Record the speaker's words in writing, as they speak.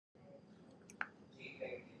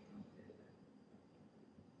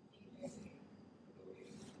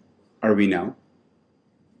Are we now?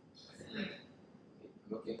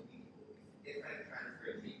 Okay.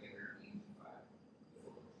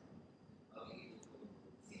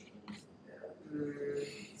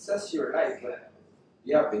 It says you're live, but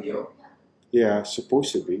you have video. Yeah,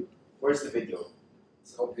 supposed to be. Where's the video?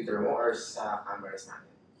 Sa computer mo or sa cameras natin?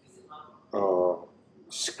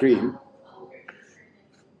 Screen.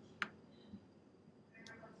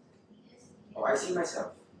 Oh, I see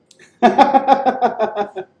myself.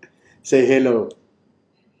 Say hello.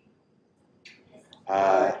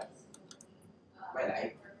 My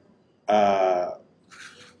live.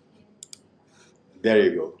 There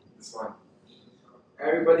you go. This one.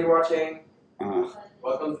 Everybody watching, Uh,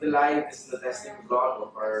 welcome to the live. This is the testing vlog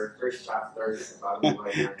of our first chapters about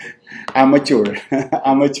amateur.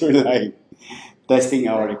 Amateur live. Testing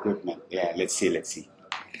our equipment. Yeah, let's see.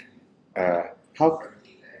 How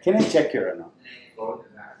can I check your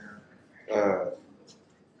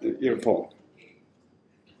your phone?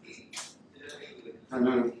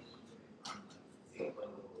 Ano?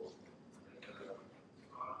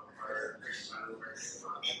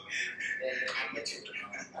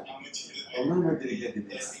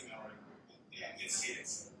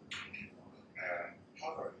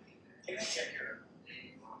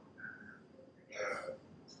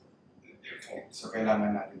 So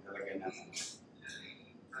kailangan natin talaga ng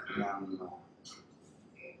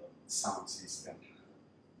sound system.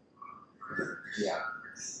 Yeah.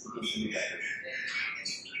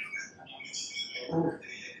 Oh.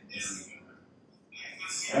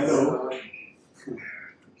 Hello.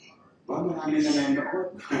 Wow, marami na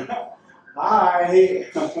nanonood. Hi!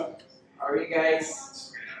 How are you guys?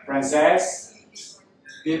 Frances?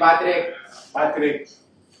 Hey, Patrick. Patrick?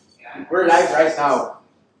 We're live right now.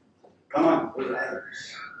 Come on. We're live.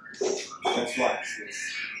 Let's watch this.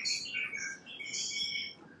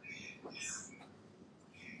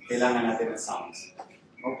 Kailangan natin ng sounds.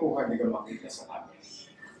 Mapuha, hindi ka makita sa camera.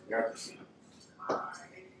 You have to see.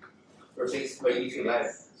 We're Facebook YouTube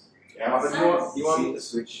live. Yeah, But you want me to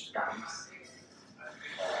switch cams?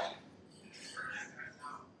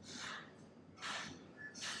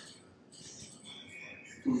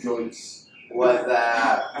 Two joints. What's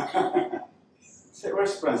that? Say,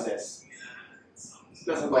 where's Frances?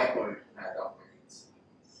 That's a whiteboard.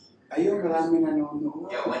 Ayun, marami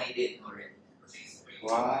nanonood. Yeah, when he did already.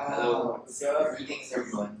 Wow. Hello. So, greetings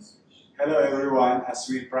everyone. Hello everyone, as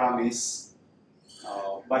we promised.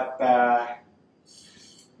 But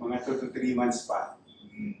mga 2 to 3 months pa,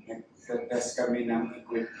 nag-test kami ng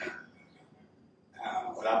equipment.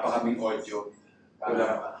 Wala pa kaming audio.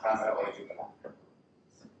 Camera audio pa lang.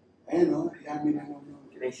 Ayun o, dami nanonood.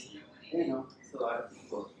 Can I see you? Ayun o. It's a lot of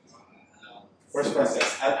people. First process,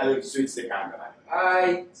 I'll switch the camera.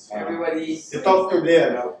 Hi, everybody. You talk to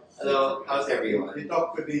the, Hello, how's everyone? you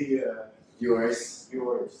talk to the Viewers.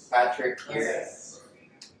 Patrick here.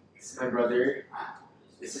 This is my brother.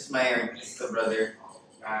 This is my artista brother.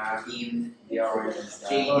 Team.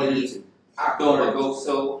 JD.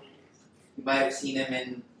 Domagoso. You might have seen him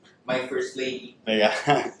in My First Lady. Yeah.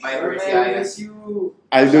 My First Yorme, Lady.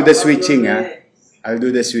 I'll do the switching, I'll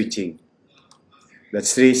do the switching.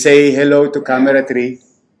 That's 3. Say hello to camera 3.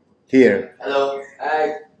 Here. Hello.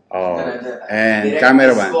 Hi. Oh. And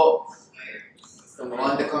camera 1.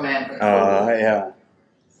 On the command. Oh, yeah.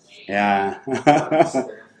 Yeah.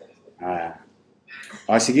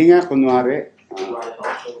 Sige nga, kunwari.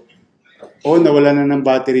 Nawala na ng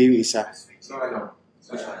battery yung isa.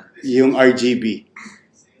 Yung RGB.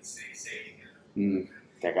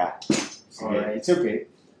 Teka. Sige. It's okay.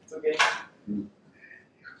 It's okay.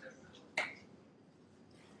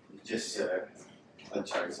 Just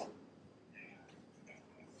charge.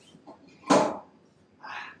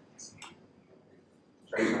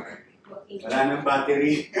 Wala nang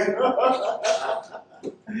battery.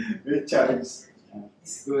 Good charge.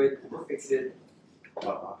 It's good. We'll fix it.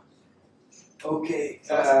 Okay.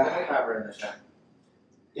 Cover na siya.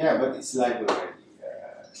 Yeah, but it's live already.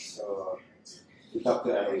 So, you talk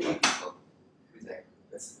to everyone.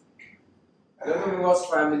 Hello to my boss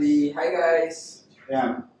family. Hi guys.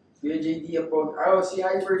 Yeah. Kuya JD po. Oh, si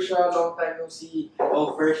Hi Fersha. Long time no see.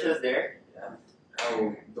 Oh, Fersha's there? Yeah.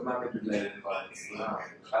 Oh, dumami bigla yung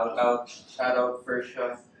Shout out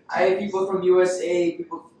Fersha. Hi people from USA.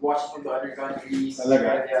 People watching from the other countries.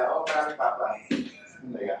 Talaga? Yeah. Oh, marami papa.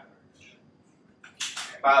 Talaga.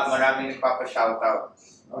 Maraming papa shout out.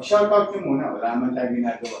 Shout out nyo muna. Wala man tayo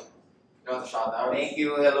ginagawa. You want to shout out? Thank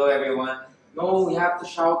you. Hello everyone. No, we have to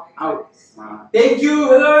shout out. Thank you.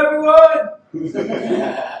 Hello everyone.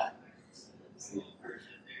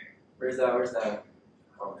 Where's the?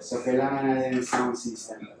 So, kailangan natin ng sound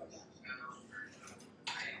system.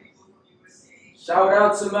 Shout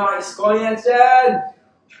out sa mga Iskoyans dyan!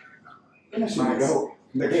 Ano sumagaw?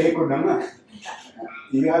 Nag-echo na nga.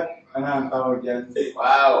 Ingat, ano ang tawag dyan?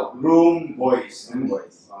 Wow. Room boys.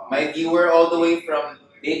 My viewer all the way from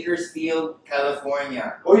Bakersfield,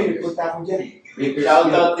 California. Uy, nagpunta ako dyan. Shout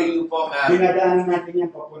out to you po, ma'am. Dinadaanan natin yan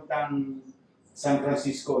papuntang San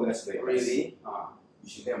Francisco, Las Vegas. Really? You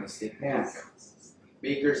should have a stick. Yeah.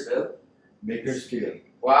 Bakersfield? Bakersfield.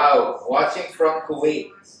 Wow. Watching from Kuwait,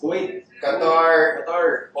 Kuwait.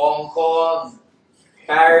 Qatar, Hong Kong,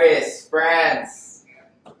 Paris, France.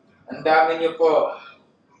 Ang dami niyo po.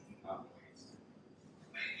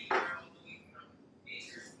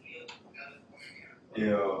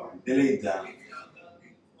 Yo, delayed lang.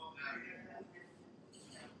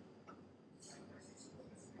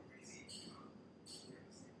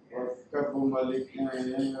 Huwag ka bumalik na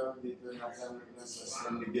yan. Dito na sa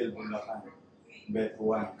San Miguel, Bulacan. Bet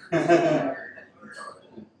 1.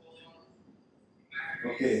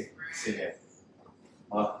 Okay, sige.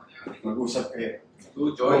 Mag-usap kayo.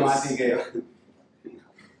 Bumati kayo.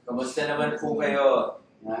 Kamusta naman po kayo?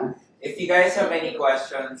 Ha? If you guys have any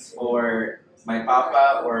questions for my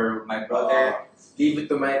papa or my brother, Leave it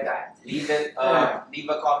to my dad. leave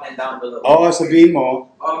a comment down below. Oo, sabihin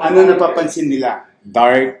mo, ano napapansin nila?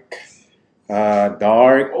 Dark,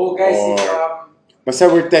 Oh guys, basta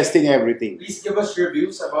we're testing everything. please give us your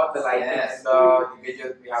views about the lighting Yes. and the video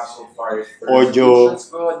we have so far. If the Audio.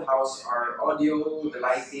 resolution's good, how's our audio, the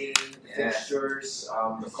lighting, the Yeah. fixtures,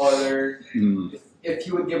 the color. Mm. If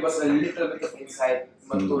you would give us a little bit of insight,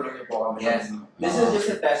 matulong niyo po kami. Yes. This is just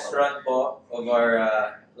a test run po of our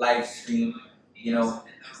live stream. You know,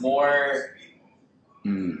 more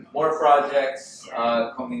projects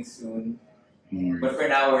coming soon. Mm. But for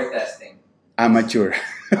now, we're testing. Amateur.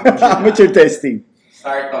 Amateur testing.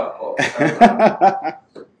 Startup po. Startup.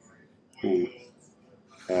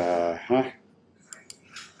 Huh?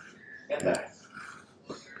 Ganda.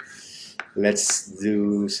 Let's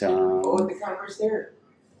do some. Oh, the camera's there.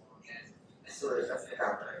 Sorry, that's the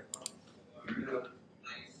camera.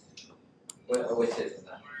 Which is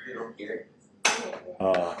that? You don't hear it?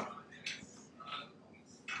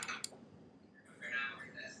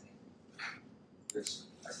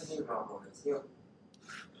 Asan yung mga comments niyo?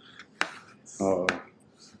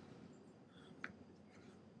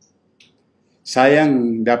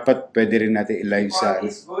 Sayang, dapat pwede rin natin i-live sa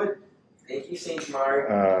It's good. Thank you, Saint Mark.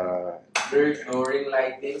 uh, There's no ring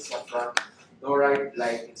lighting sa front. No right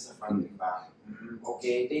lighting sa front and back.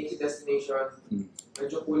 Okay, thank you, destination.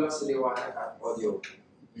 Medyo kulang sa liwanag at audio.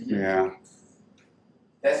 yeah.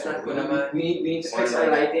 Test run ko naman. We need to fix our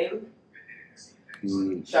lighting.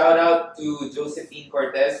 Mm. Shout out to Josephine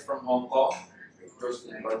Cortez from Hong Kong.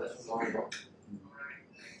 Josephine Cortez from Hong Kong.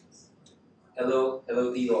 Hello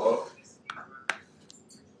to you all.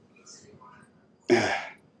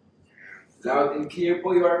 Loud and clear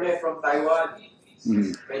po, Yorme from Taiwan.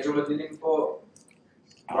 Mm. Medyo madilim po.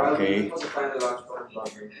 Parang Okay. madilim po sa final launch po ng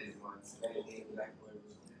vlogger these months.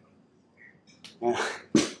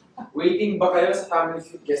 Waiting ba kayo sa family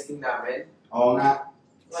food guesting namin? Oo nga.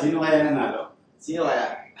 Sino kaya nanalo? Sino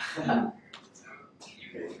kaya?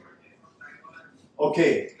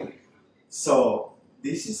 Okay. So,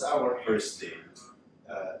 this is our first day.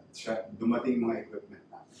 Dumating mga equipment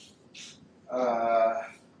natin.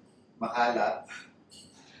 Makalat.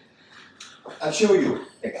 I'll show you.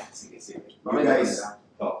 Teka, sige. You guys,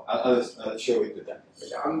 I'll show it to them.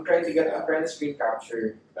 I'm trying to screen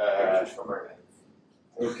capture pictures from our life.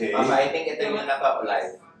 Okay. I think ito yung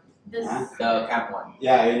naka-live. Huh? The cam one.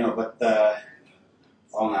 Yeah, I know, but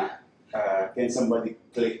oo nga. Can somebody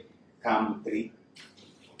click cam 3?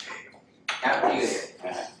 Cam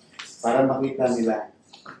 3. Para makita nila.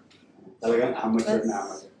 Talagang amateur na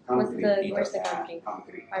amateur. Cam 3. Where's the cam 3? Cam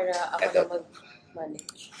 3. Para ako Ito. na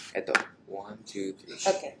mag-manage. Ito. 1, 2,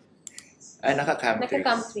 3. Okay. Ay, naka-cam 3.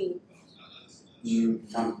 Naka-cam 3.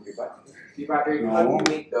 Cam 3 ba? Di ba, No. how do you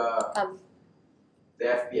make the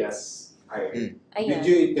FPS higher? Did Ayan.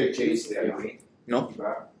 you interchange them? No?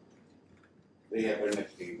 Diba? The Ethernet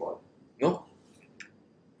cable. No?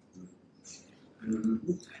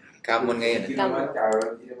 Mm-hmm. Cam 1 ngayon. Hindi naman,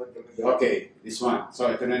 Carol. Hindi naman kami. Okay, this one. So,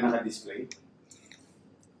 ito na naka-display.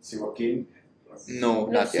 Si Joaquin. No, No,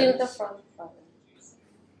 not still yet. the front part.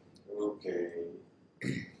 Okay.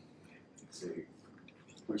 Sige.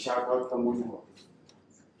 Mag-shoutout ka muna ho.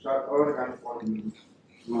 Shout out, kind of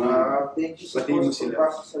thank you so Batiin mo much for sila.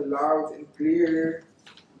 pasok sa loud and clear.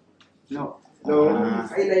 No. Hello. Ah.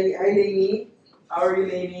 Hi, Lainey. How are you,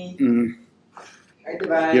 Lainey? Hi,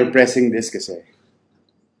 Divine. You're pressing this kasi.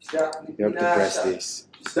 Isda, You have to press Pilipina. this.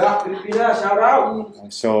 Isda, Pilipina. Shout out.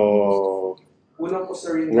 So, Unang po sa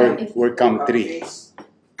ring We're Camp 3,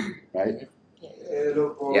 right?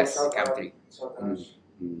 Hello po. Yes, Shout Camp out.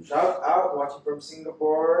 3. Shout out, watching from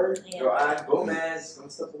Singapore. Yeah. Joanne Gomez,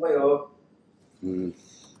 kamusta po kayo? Mm.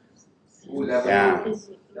 Ooh, level Yeah. one.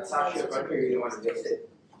 That's actually a country you really want to visit.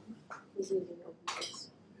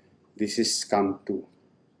 This is Camp 2.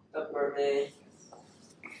 Up, Yorme.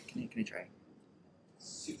 Can you try?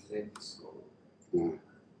 Let's go.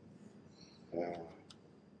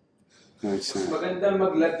 Nice. Mas maganda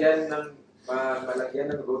maglagyan ng malagyan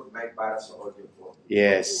ng road mic para sa audio po.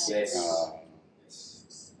 Yes. Yes.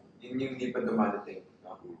 Yun yung hindi pa dumadating.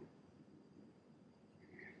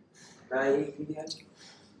 Naiintindihan?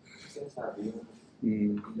 Sinasabi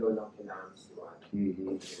yung ilaw lang kailangan sa iwan.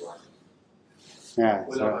 Yeah.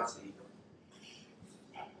 Wala So, nga sa ito.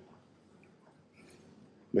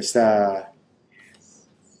 basta,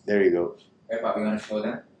 there you go. Hey, Pop, you want to show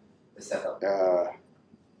them the setup?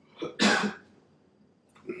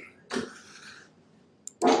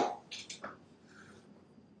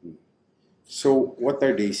 So, what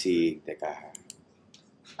are they seeing? Teka.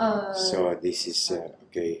 Uh, So, this is,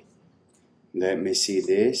 okay. Let me see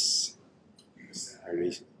this.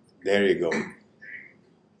 There you go.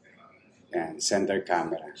 And center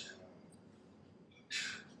camera.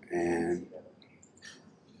 And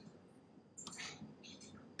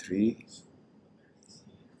 3.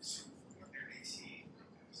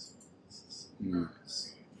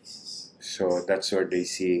 So, that's what they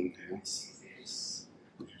seeing.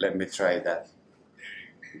 Let me try that.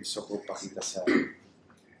 Gusto ko pakita sa...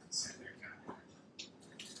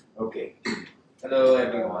 Okay. Hello,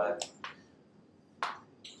 everyone.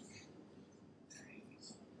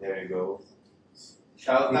 There you go.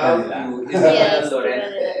 Shout Kita out nila. to Yes, Isabel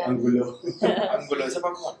Lorente. Ang gulo. Ang gulo sa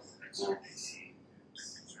pagkuha.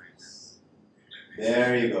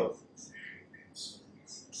 There you go.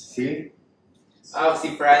 See? Si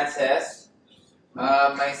Frances.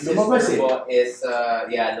 My Lumabas sister eh. po is,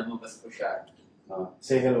 lumabas po siya.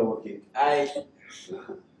 Say hello, okay. Ay,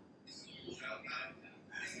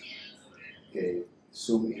 Okay,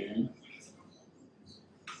 zoom in.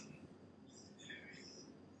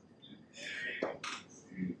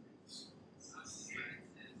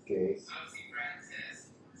 Okay.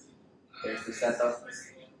 there's the setup.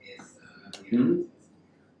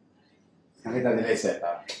 Nakita nila yung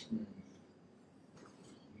setup.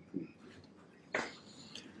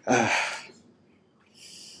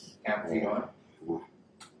 Camp 3 on.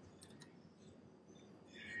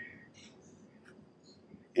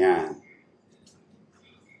 Yan.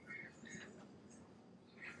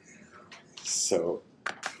 So,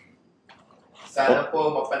 Sana po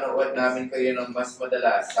mapanood namin kayo ng mas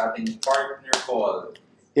madalas sa ating partner call.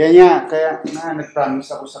 yan nga, kaya nag-promise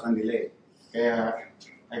ako sa kanila eh. Kaya,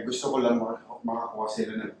 ay gusto ko lang makakuha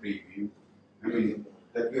sila ng preview. I mean,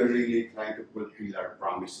 that we're really trying to fulfill our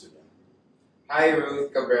promise to them. Hi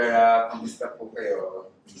Ruth Cabrera, kamusta po kayo?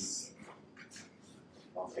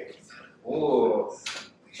 Okay. Oh,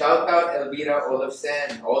 shout out Elvira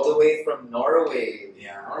Olofsen, all the way from Norway.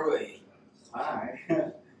 Yeah. Norway. Hi.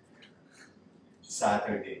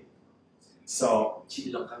 Saturday. So,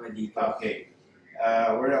 Chill lang kami dito. okay.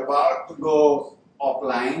 We're about to go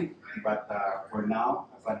offline, but for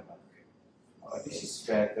now, this is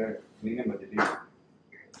better. Hindi na madali.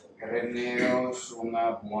 Reneo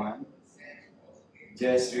Sungab 1,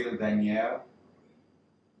 Jezreel Daniel,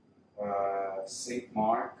 St.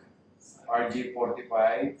 Mark, RG45,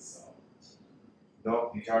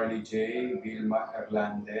 Doc Charlie J, Vilma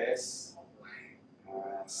Hernandez,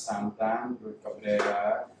 Samtan, Ruth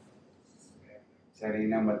Cabrera,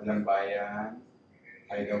 Sarina Madlambayan,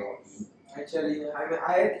 Aida Actually,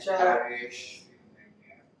 hi, Cha. Irish,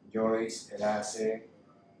 Joyce Elase,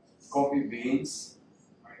 Coffee Beans,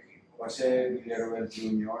 Jose Villaruel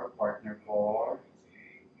Jr., partner for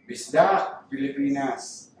Bisdak,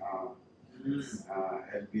 Pilipinas,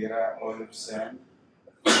 Elvira Olufsen,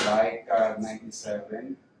 Laika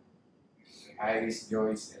 97, Iris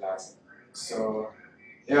Joyce Elase. So,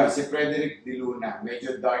 yeah, si Frederick De Luna,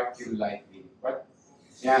 medyo dark yung lighting. But,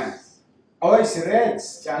 yan. Oy, si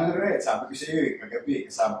Reds, Channel Reds. Sabi ko sa iyo eh, kagabi,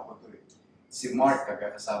 kasama ko to eh. Si Mark,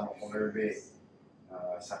 kasama ko Herbe.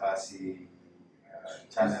 Saka si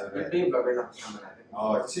Channel Ito Red. yung vlogger na kasama natin.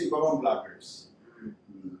 Oh, si iba pang vloggers.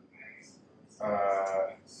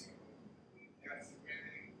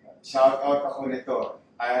 Shout out ako nito,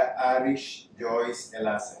 Irish Joyce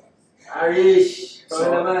Elase. Arish! Ikaw So,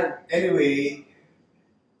 naman. Anyway,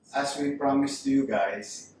 as we promised to you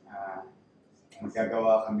guys,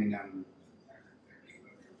 magagawa kami ng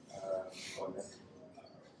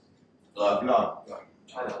vlog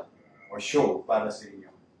Ano? or show para sa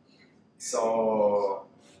inyo. So,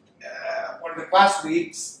 for the past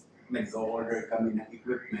weeks, nag-order kami ng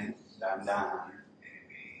equipment, dahan-dahan.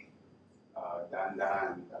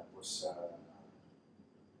 Dahan-dahan, tapos,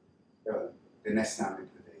 yun, tinest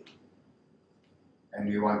namin today. And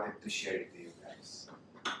we wanted to share it to you guys.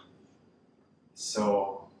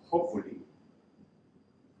 So, hopefully,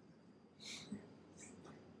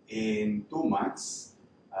 in 2 months,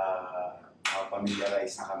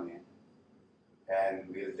 familiarize na kami.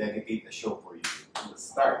 And we'll dedicate a show for you. We'll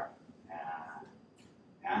start.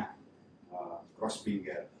 Cross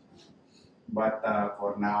finger. But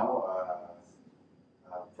for now,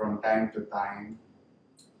 from time to time,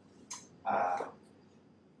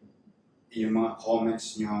 yung mga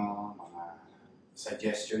comments nyo, mga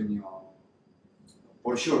suggestion nyo,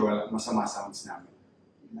 for sure, wala masama sounds namin.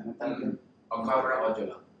 Ano talaga? Ang camera audio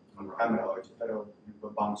lang. Camera audio, pero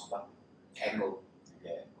nagbabounce ba? Echo.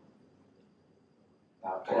 Yeah.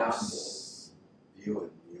 Tapos, yun,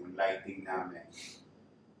 yung lighting namin.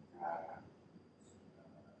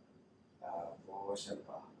 Tapos, ano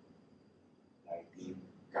pa? Lighting,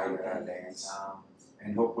 camera lens,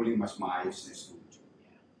 and hopefully mas maayos na studio.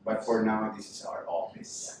 But for now, this is our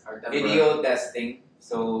office. Our Video testing.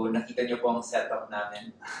 So, nakita niyo po ang setup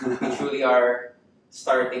namin. Usually are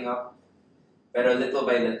starting up, pero little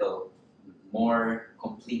by little, more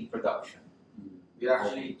complete production. We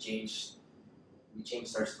actually changed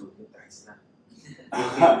our studio guys na.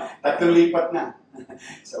 Tatlong lipat na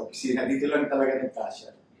sa opisina. Dito lang talaga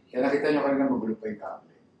nagkasya. Kaya nakita nyo kanina magulo pa yung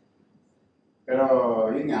kable. Pero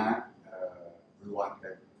yun nga, we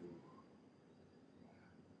wanted to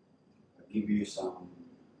give you some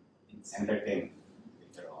entertainment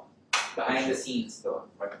later on. Behind the scenes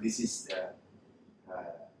though. But this is the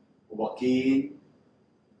Joaquin,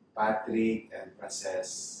 Patrick, and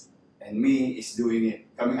Frances, and me is doing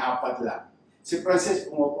it. Kaming apat lang. Si Frances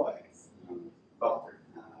pumopo eh. Doctor.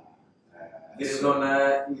 Didn't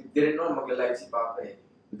know magla-live si Papa eh.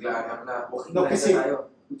 Biglaan na, walking No, na kasi tayo.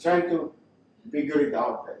 I'm trying to figure it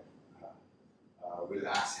out. We'll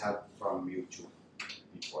ask help from YouTube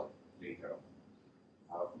people later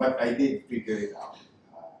on. But I did figure it out.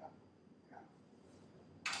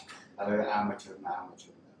 Talaga amateur na.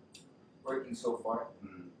 Working so far.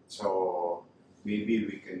 So maybe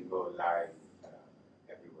we can go live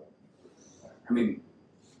everywhere. I mean,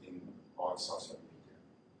 in all social media.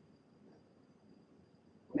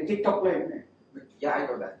 May TikTok live na eh. Yeah, I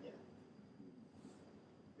know that. Yeah.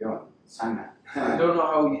 Yun, sana. I don't know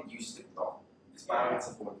how you use TikTok. It's parang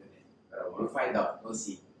sa phone din eh. Pero we'll find out. We'll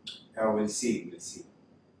see. We'll see.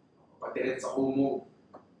 Pati rin sa Kumu.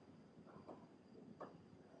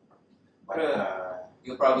 But,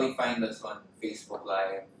 You'll probably find us on Facebook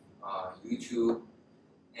Live, YouTube,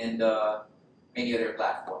 and many other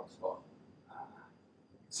platforms po.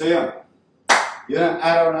 so yun. Yun ang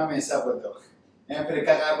araw namin Sabado. Ngayon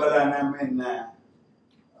pinagkakabala namin na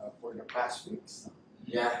for the past weeks. No?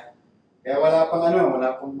 Yeah. Kaya wala pang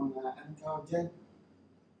mga, anong tawag dyan?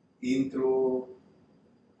 Intro,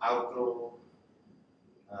 outro,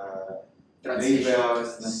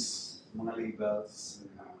 labels, mga labels.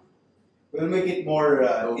 We'll make it more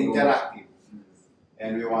interactive.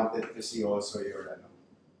 And we wanted to see also your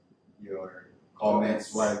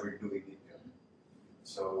comments while we're doing it.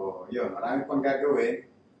 So, yun, marami pang gagawin.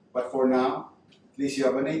 But for now, at least you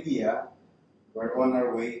have an idea. We're on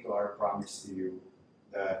our way to our promise to you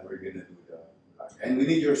that we're gonna do the live. And we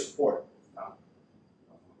need your support. No?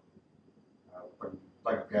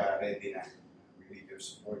 Pag ready na, we need your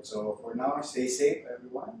support. So for now, stay safe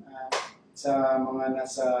everyone. Sa mga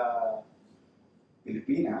nasa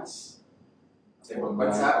Pilipinas, Sa ibang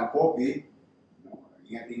bansa. ang COVID, no,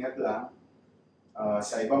 ingat-ingat lang.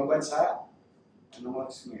 Sa ibang bansa, anong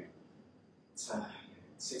oras ngayon? Sa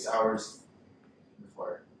 6 hours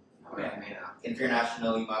before.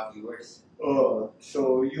 International yung mga viewers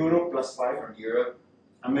So Europe +5, from Europe,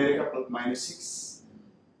 America +6.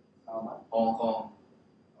 Tama? Hong Kong,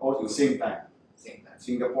 All at the same time. same time.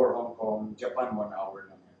 Singapore, Hong Kong, Japan 1 hour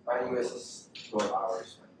lang. Parang US is 12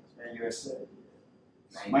 hours. And US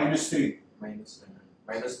Nine. -3.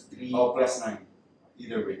 -3. Oh, +9.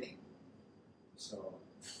 Either way. So,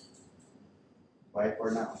 bye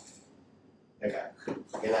for now. Teka,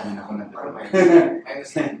 kailangan ako ng Parang dalawa.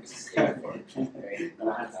 -9 is 84. Okay.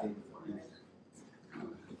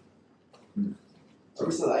 So,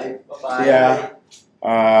 gusto live? Bye-bye. Yeah.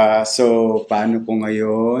 So, paano ko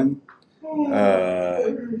ngayon?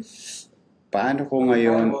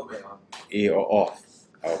 I-off?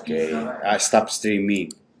 Okay. Stop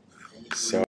streaming. So,